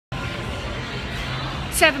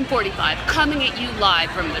7:45, coming at you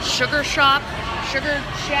live from the Sugar Shop, Sugar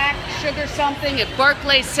Shack, Sugar something at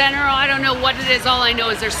Barclays Center. I don't know what it is. All I know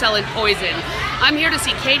is they're selling poison. I'm here to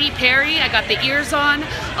see Katy Perry. I got the ears on.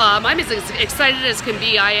 I'm as excited as can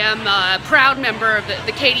be. I am a proud member of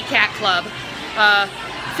the Katy Cat Club.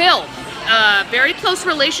 Phil, very close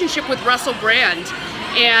relationship with Russell Brand.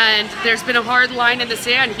 And there's been a hard line in the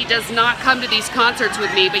sand. He does not come to these concerts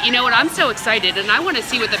with me, but you know what? I'm so excited, and I want to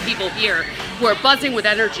see what the people here who are buzzing with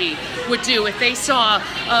energy would do if they saw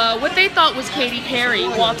what they thought was Katy Perry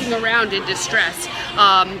walking around in distress.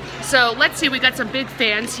 So let's see. We got some big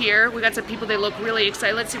fans here. We got some people. They look really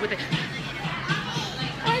excited. Let's see what they.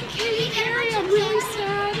 I'm Katy Perry. I'm really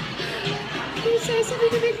sad. Can you say something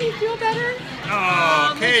to make me feel better?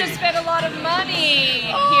 Oh, Katy. We just spent a lot of money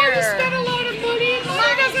here. You spent a lot of money.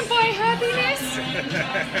 Money doesn't buy happiness.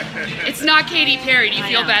 It's not Katy Perry. Do you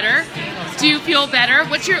feel better? Do you feel better?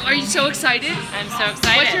 Are you so excited? I'm so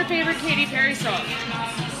excited. What's your favorite Katy Perry song?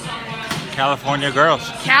 California Girls.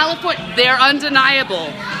 California. They're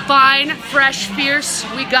undeniable. Fine, fresh, fierce.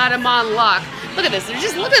 We got them on lock. Look at this.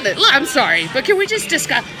 Just look at it. Look, I'm sorry, but can we just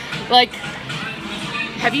discuss? Like,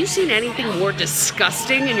 have you seen anything more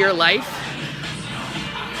disgusting in your life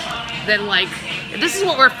than like? This is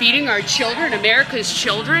what we're feeding our children, America's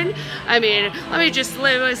children. I mean, let me just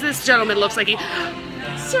live. This gentleman looks like he.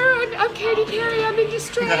 Sir, I'm Katy Perry. I'm in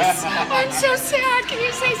distress. I'm so sad. Can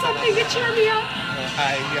you say something to cheer me up?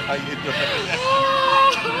 Hi, how you doing?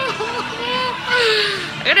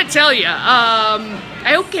 I gotta tell you,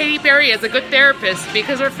 I hope Katy Perry is a good therapist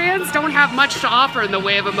because her fans don't have much to offer in the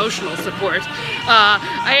way of emotional support.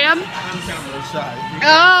 I am. I'm camera shy.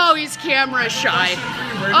 Oh, he's camera shy.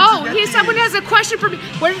 Oh, someone has a question for me.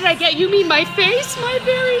 What did I get? You mean my face? My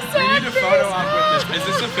very sad face. We need a photo op with this. Is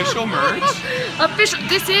this official merch?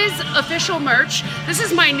 This is official merch. This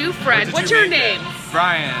is my new friend. What's your name?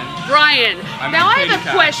 Brian. Brian. I'm now I Katy have a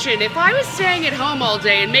Cat. question. If I was staying at home all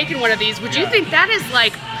day and making one of these, would you think that is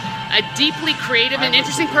like a deeply creative and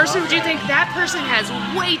interesting person? Would you think that person has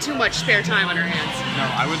way too much spare time on her hands? No,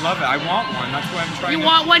 I would love it. I want one. That's what I'm trying. You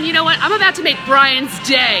want one? You know what? I'm about to make Brian's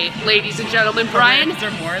day, ladies and gentlemen. Brian, is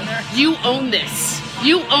there more in there? you own this.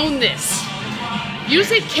 You own this.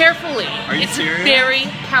 Use it carefully. Are you it's serious? Very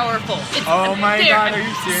powerful. It's Oh my God, are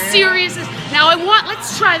you serious? Now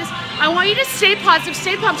let's try this. I want you to stay positive,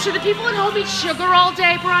 stay pumped. Should the people at home eat sugar all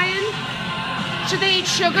day, Brian? Should they eat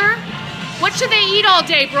sugar? What should they eat all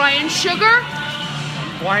day, Brian? Sugar?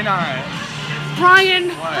 Why not? Brian,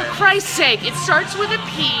 What? for Christ's sake, it starts with a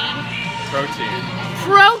P. Protein.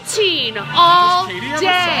 Protein all Does Katy have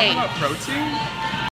day. a song about protein?